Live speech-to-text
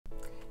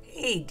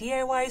Hey,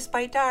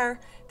 diys-by-dar.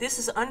 This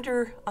is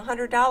under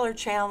 $100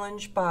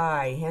 challenge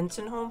by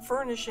Henson Home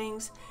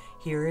Furnishings.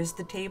 Here is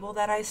the table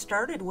that I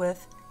started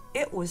with.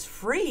 It was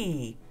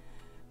free.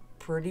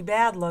 Pretty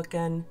bad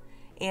looking.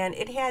 And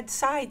it had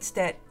sides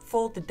that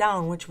folded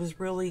down, which was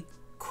really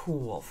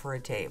cool for a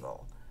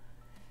table.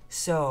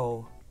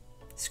 So,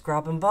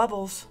 scrubbing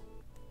bubbles.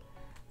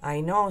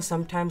 I know,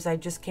 sometimes I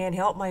just can't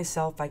help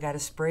myself. I gotta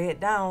spray it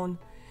down.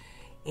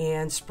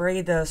 And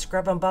spray the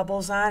scrubbing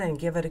bubbles on and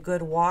give it a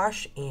good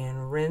wash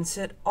and rinse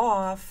it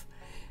off.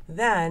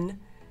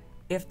 Then,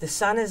 if the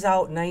sun is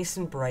out nice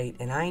and bright,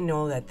 and I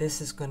know that this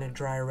is going to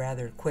dry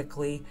rather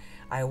quickly,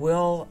 I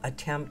will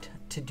attempt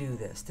to do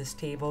this. This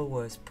table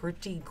was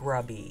pretty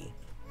grubby.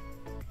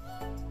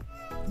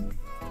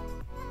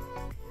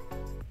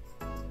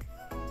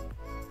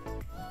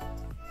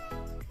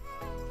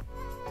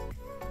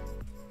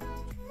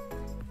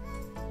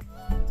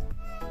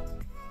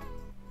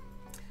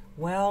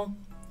 Well,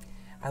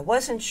 I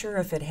wasn't sure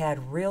if it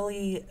had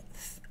really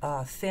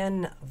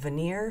thin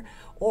veneer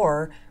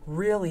or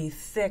really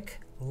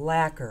thick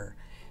lacquer.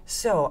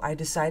 So I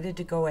decided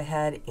to go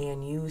ahead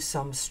and use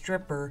some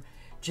stripper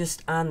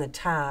just on the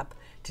top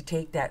to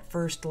take that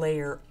first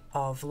layer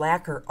of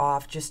lacquer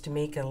off, just to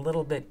make it a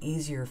little bit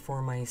easier for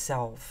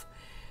myself.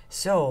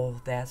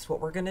 So that's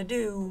what we're gonna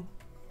do.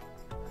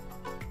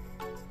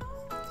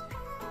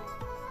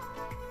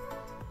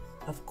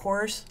 Of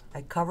course,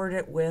 I covered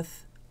it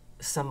with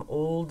some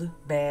old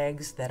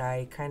bags that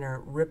I kind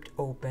of ripped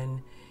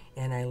open,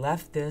 and I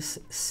left this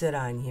sit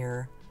on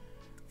here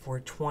for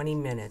 20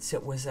 minutes.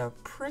 It was a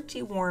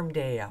pretty warm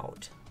day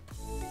out.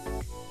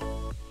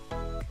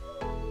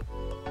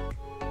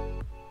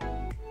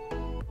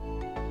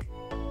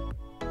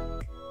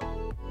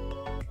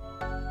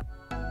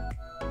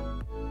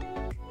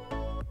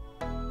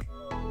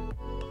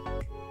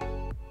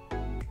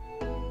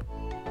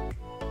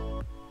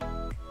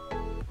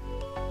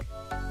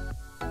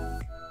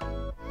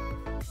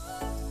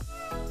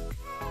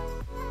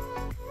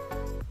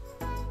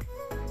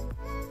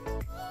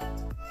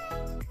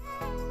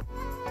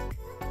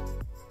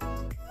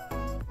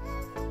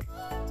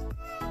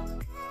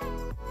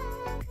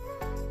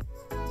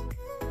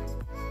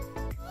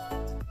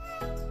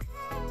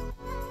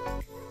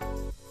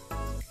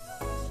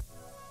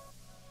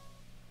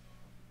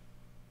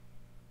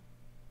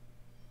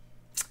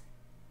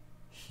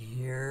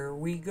 Here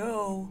we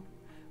go.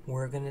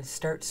 We're going to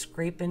start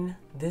scraping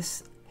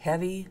this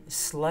heavy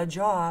sludge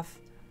off,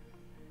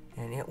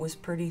 and it was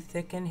pretty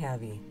thick and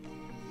heavy.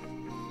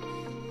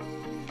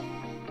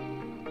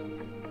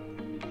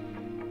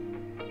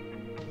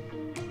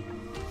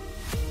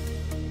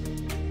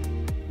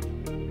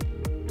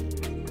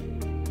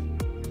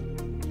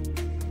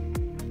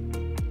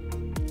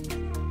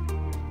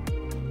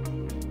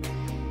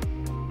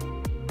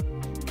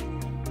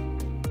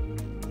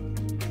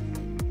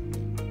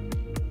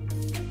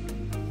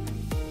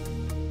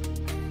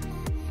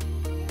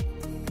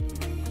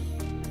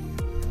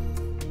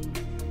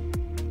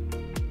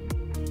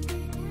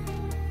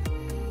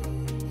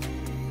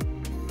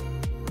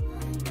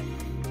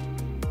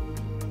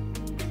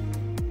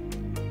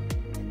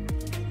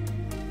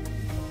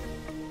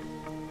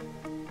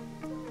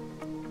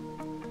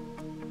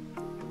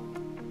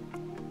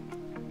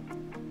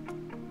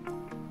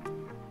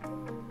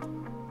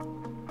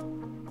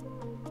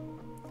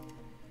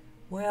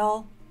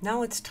 Well,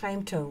 now it's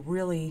time to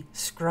really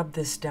scrub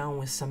this down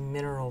with some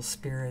mineral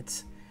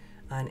spirits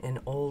on an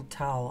old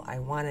towel. I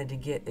wanted to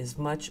get as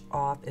much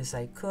off as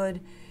I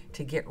could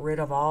to get rid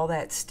of all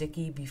that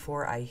sticky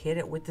before I hit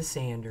it with the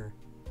sander.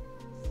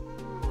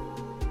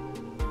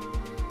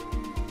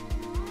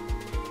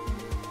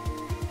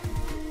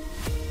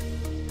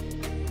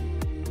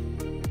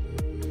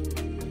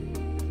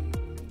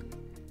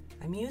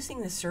 I'm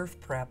using the Surf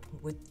Prep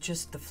with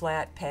just the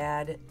flat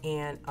pad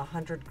and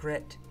 100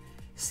 grit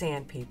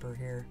sandpaper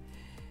here.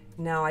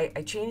 Now I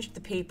changed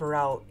the paper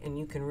out, and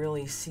you can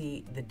really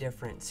see the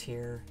difference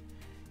here.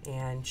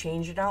 And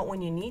change it out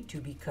when you need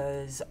to,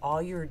 because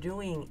all you're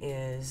doing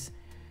is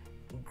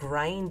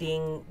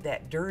grinding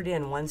that dirt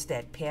in. Once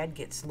that pad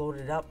gets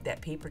loaded up, that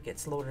paper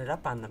gets loaded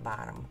up on the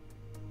bottom.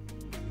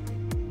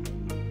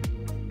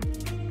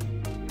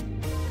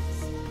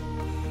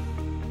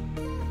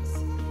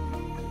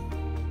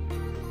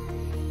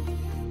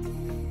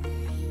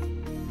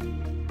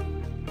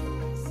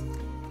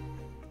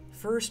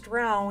 First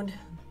round,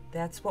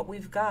 that's what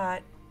we've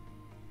got.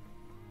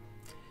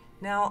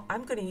 Now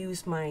I'm going to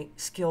use my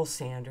Skil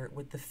sander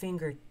with the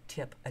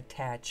fingertip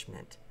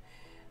attachment.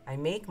 I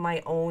make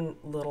my own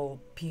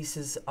little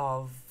pieces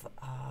of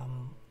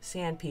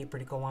sandpaper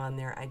to go on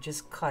there. I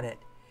just cut it,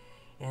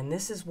 and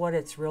this is what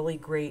it's really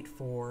great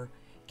for,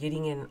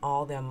 getting in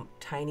all them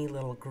tiny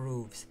little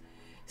grooves.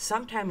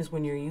 Sometimes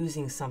when you're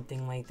using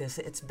something like this,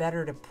 it's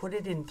better to put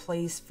it in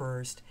place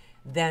first,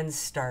 then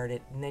start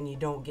it, and then you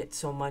don't get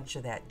so much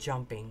of that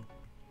jumping.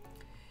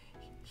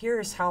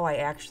 Here's how I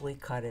actually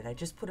cut it. I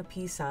just put a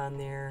piece on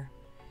there,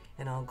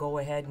 and I'll go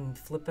ahead and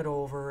flip it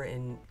over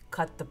and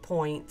cut the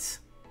points,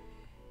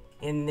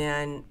 and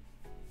then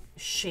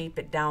shape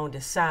it down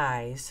to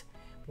size.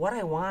 What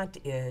I want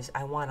is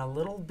I want a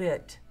little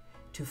bit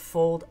to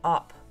fold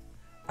up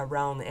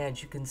around the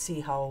edge. You can see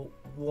how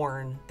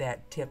worn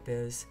that tip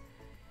is.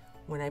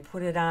 When I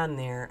put it on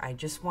there, I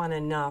just want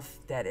enough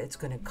that it's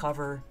going to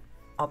cover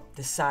up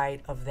the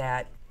side of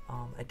that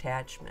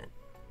attachment.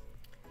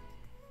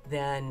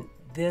 Then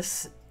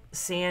this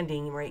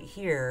sanding right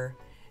here,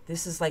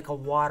 this is like a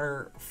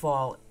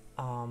waterfall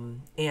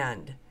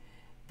end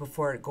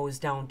before it goes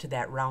down to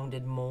that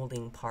rounded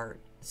molding part.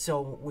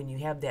 So when you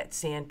have that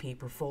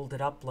sandpaper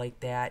folded up like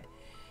that,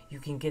 you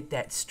can get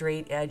that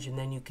straight edge and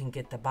then you can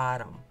get the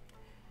bottom.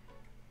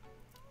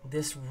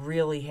 This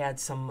really had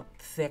some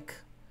thick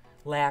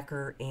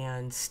lacquer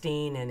and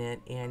stain in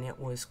it, and it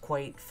was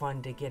quite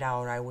fun to get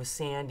out. I was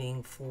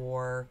sanding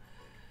for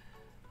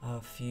a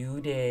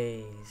few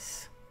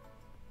days.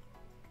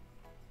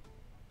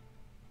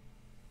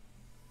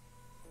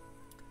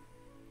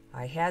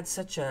 I had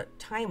such a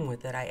time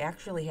with it, I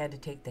actually had to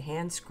take the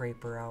hand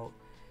scraper out.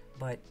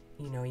 But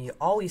you know, you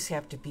always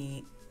have to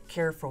be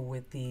careful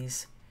with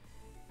these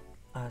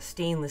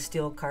stainless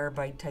steel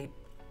carbide type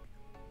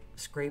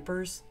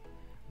scrapers,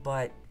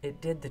 but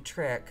it did the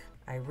trick.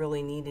 I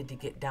really needed to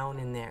get down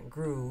in that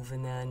groove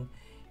and then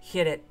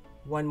hit it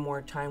one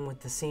more time with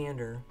the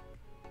sander.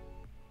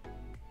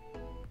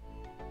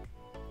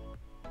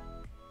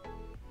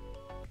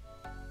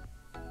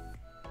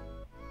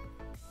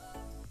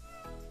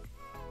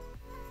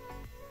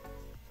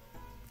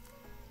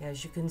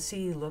 As you can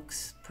see,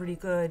 looks pretty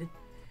good.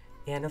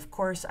 And of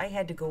course, I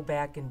had to go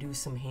back and do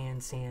some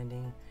hand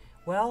sanding.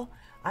 Well,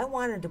 I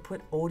wanted to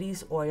put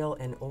Odie's oil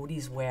and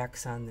Odie's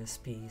wax on this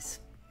piece.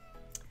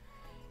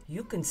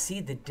 You can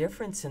see the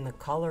difference in the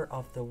color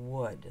of the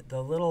wood.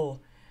 The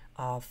little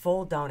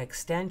fold down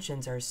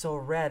extensions are so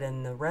red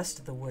and the rest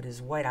of the wood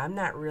is white. I'm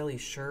not really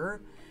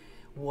sure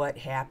what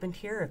happened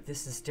here, if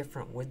this is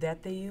different wood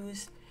that they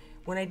use.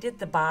 When I did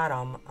the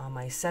bottom,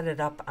 I set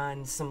it up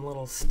on some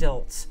little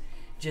stilts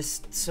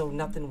just so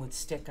nothing would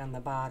stick on the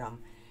bottom.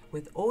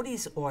 With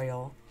Odie's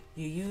oil,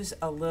 you use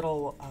a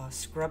little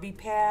scrubby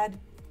pad,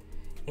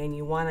 and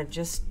you want to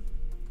just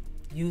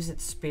use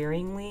it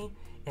sparingly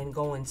and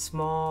go in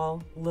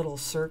small little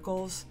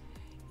circles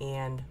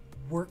and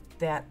work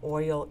that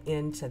oil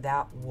into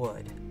that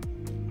wood.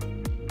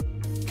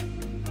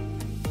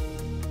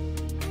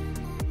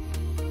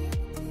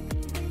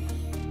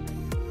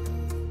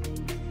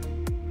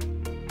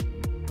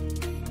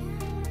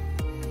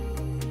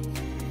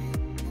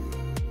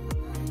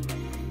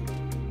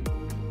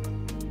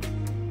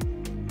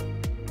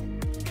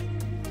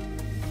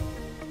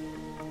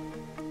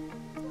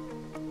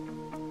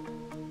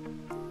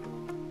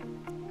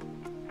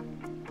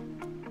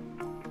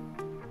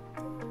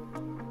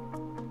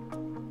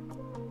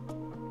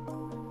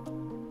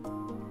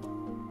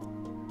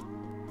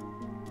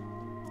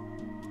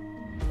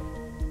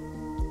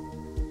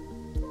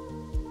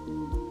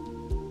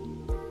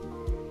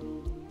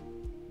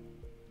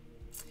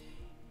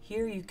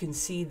 Here you can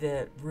see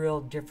the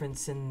real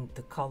difference in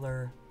the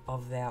color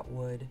of that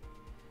wood.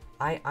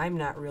 I'm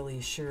not really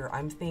sure.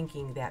 I'm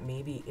thinking that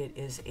maybe it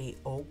is a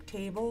oak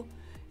table.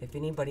 If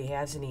anybody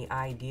has any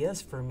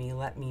ideas for me,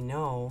 let me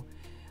know.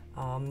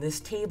 This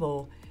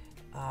table,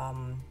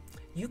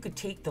 you could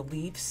take the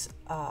leaves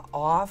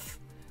off,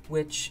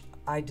 which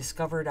I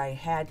discovered I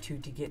had to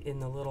get in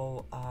the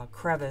little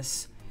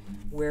crevice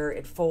where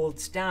it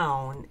folds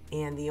down,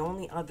 and the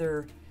only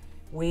other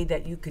way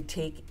that you could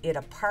take it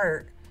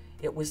apart,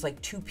 it was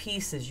like two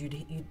pieces. You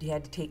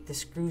had to take the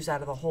screws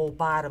out of the whole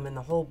bottom, and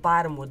the whole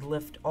bottom would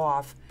lift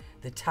off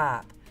the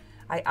top.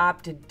 I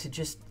opted to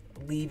just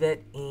leave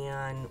it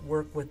and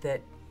work with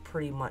it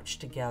pretty much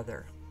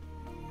together.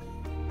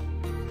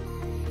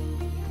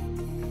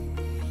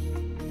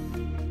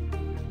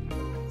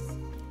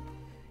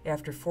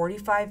 After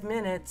 45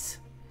 minutes,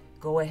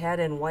 go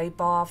ahead and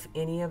wipe off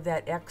any of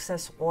that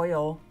excess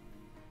oil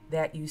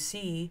that you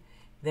see.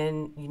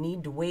 Then you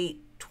need to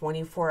wait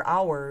 24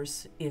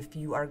 hours if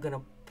you are going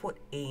to put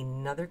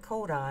another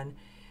coat on,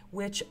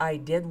 which I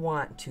did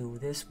want to.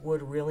 This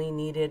wood really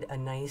needed a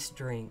nice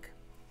drink.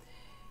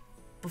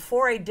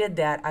 Before I did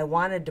that, I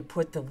wanted to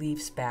put the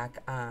leaves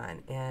back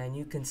on, and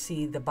you can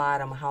see the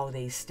bottom, how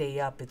they stay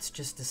up. It's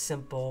just a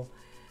simple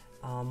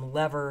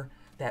lever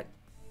that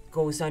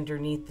goes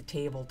underneath the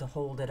table to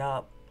hold it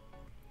up.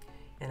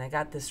 And I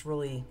got this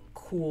really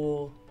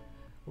cool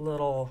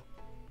little,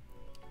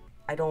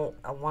 I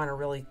want to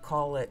really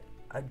call it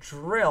a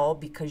drill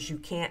because you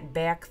can't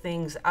back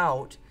things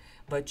out,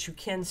 but you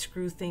can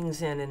screw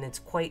things in, and it's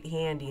quite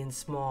handy and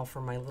small for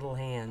my little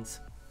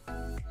hands.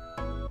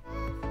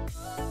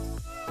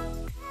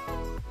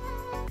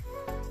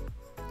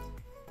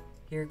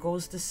 Here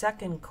goes the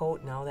second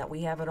coat now that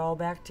we have it all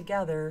back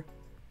together.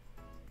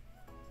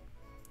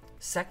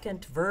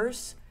 Second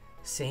verse,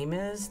 same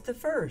as the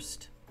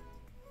first.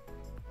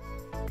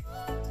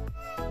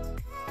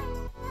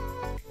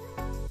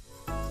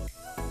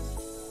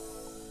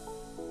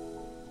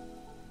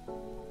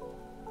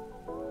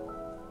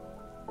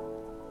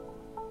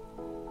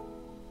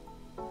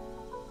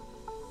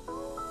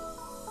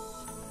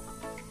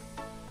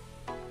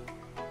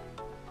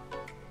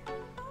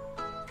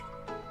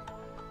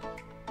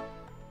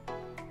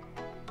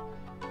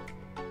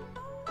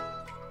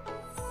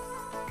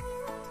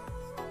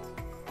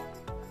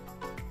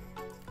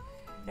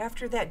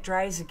 After that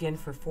dries again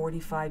for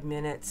 45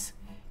 minutes,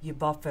 you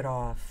buff it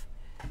off.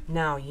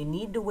 Now, you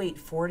need to wait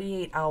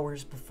 48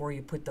 hours before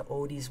you put the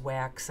Odie's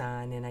wax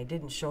on, and I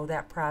didn't show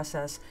that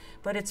process,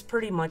 but it's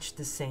pretty much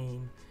the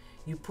same.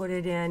 You put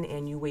it in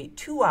and you wait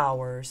 2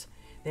 hours,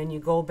 then you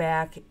go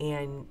back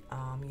and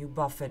you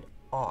buff it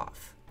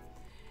off.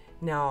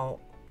 Now,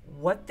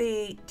 what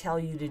they tell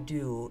you to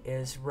do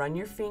is run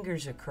your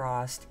fingers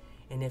across,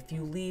 and if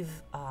you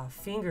leave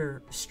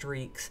finger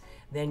streaks,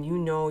 then you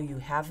know you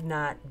have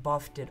not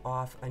buffed it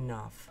off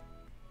enough.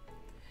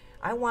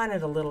 I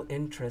wanted a little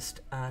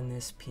interest on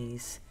this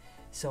piece,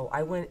 so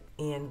I went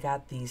and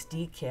got these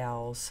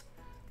decals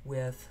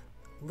with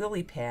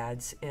lily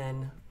pads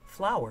and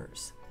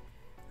flowers.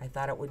 I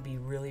thought it would be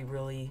really,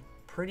 really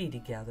pretty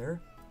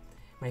together.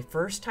 My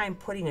first time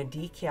putting a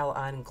decal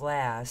on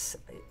glass,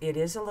 it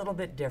is a little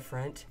bit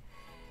different.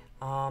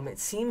 It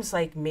seems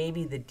like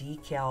maybe the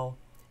decal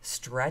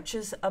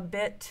stretches a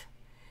bit,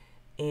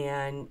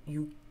 and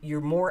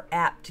you're more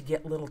apt to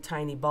get little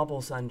tiny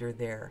bubbles under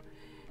there.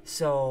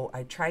 So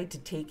I tried to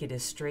take it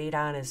as straight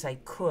on as I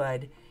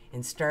could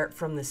and start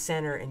from the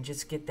center and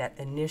just get that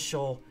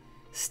initial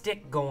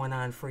stick going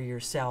on for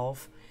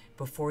yourself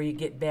before you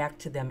get back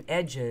to them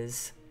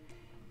edges.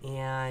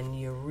 And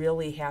you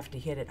really have to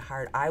hit it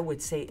hard. I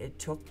would say it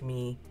took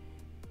me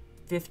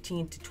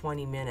 15 to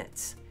 20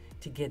 minutes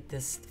to get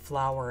this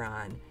flower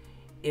on.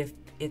 If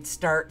it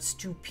starts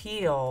to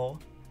peel,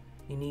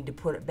 you need to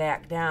put it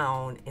back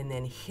down and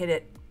then hit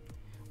it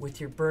with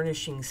your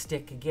burnishing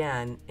stick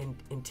again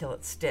until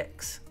it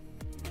sticks.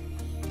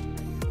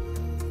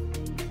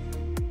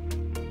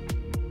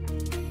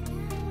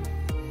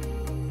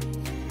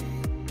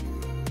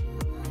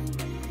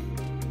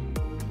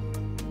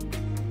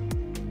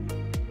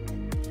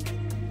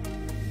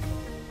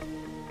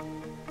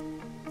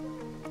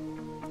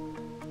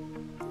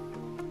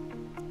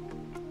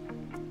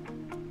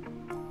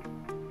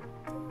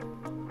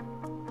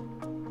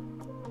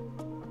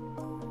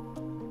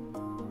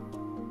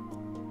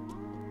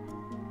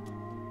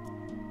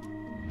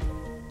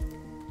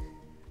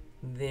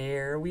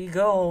 There we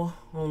go,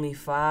 only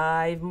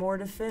 5 more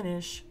to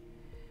finish.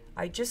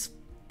 I just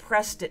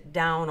pressed it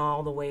down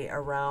all the way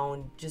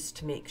around just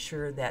to make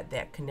sure that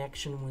that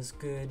connection was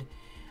good.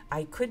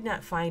 I could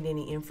not find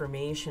any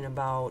information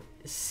about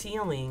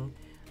sealing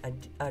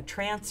a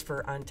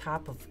transfer on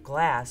top of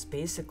glass.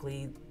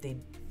 Basically, they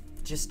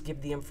just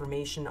give the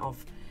information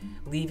of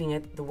leaving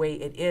it the way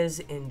it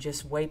is and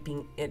just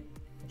wiping it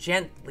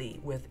gently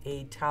with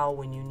a towel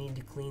when you need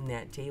to clean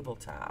that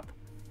tabletop.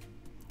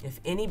 If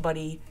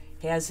anybody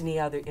has any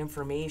other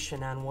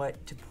information on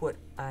what to put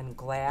on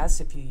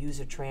glass if you use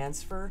a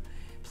transfer,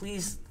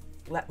 please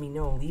let me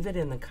know. Leave it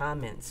in the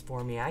comments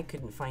for me. I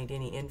couldn't find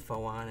any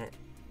info on it.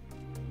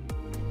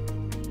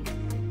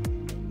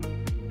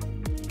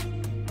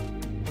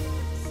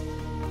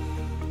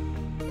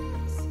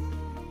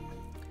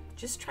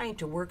 Just trying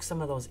to work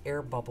some of those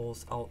air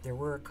bubbles out. There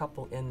were a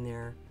couple in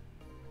there,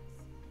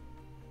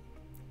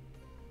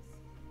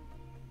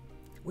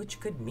 which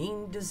could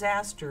mean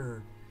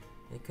disaster.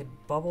 It could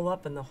bubble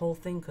up and the whole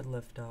thing could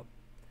lift up.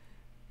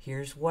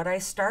 Here's what I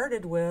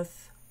started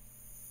with.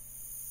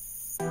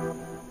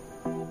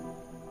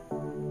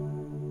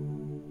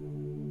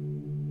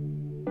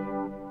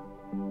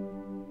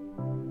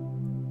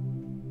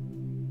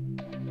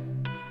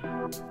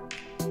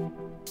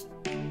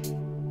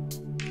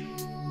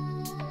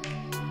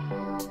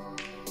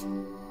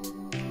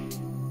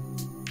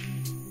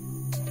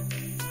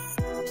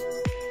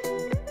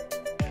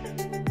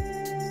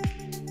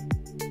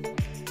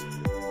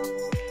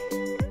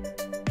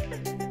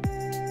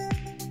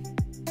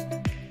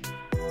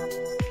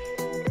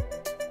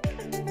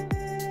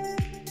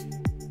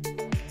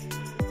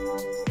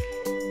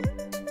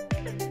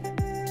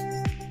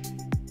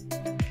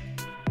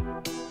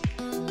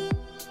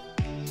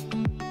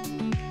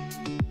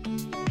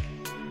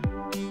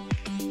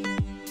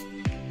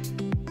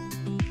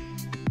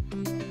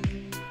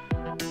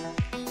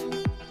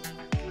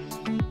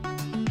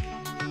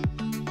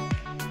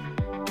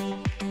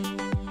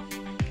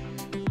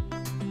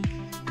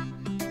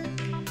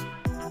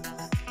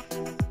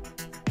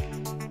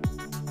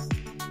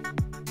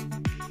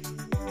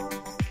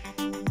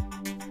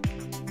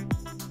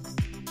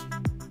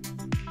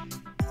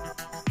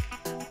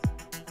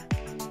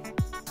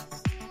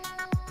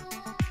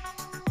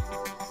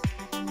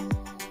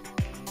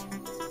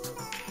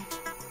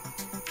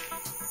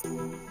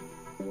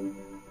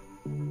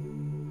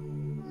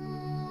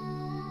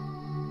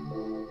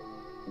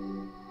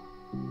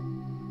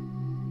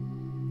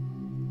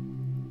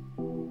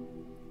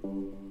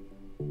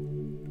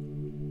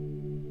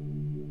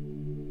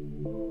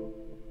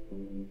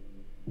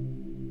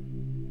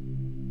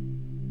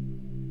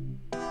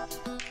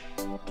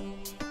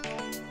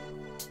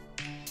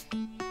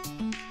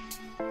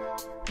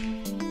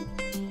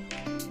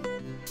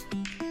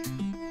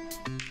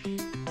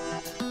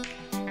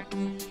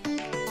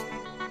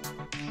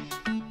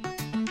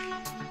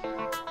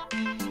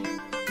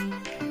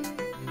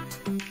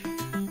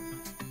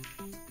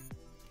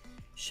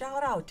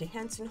 shout out to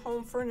Henson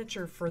Home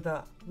Furniture for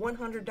the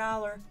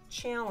 $100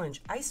 challenge.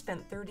 I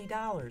spent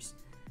 $30.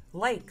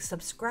 Like,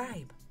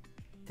 subscribe.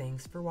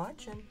 Thanks for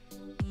watching.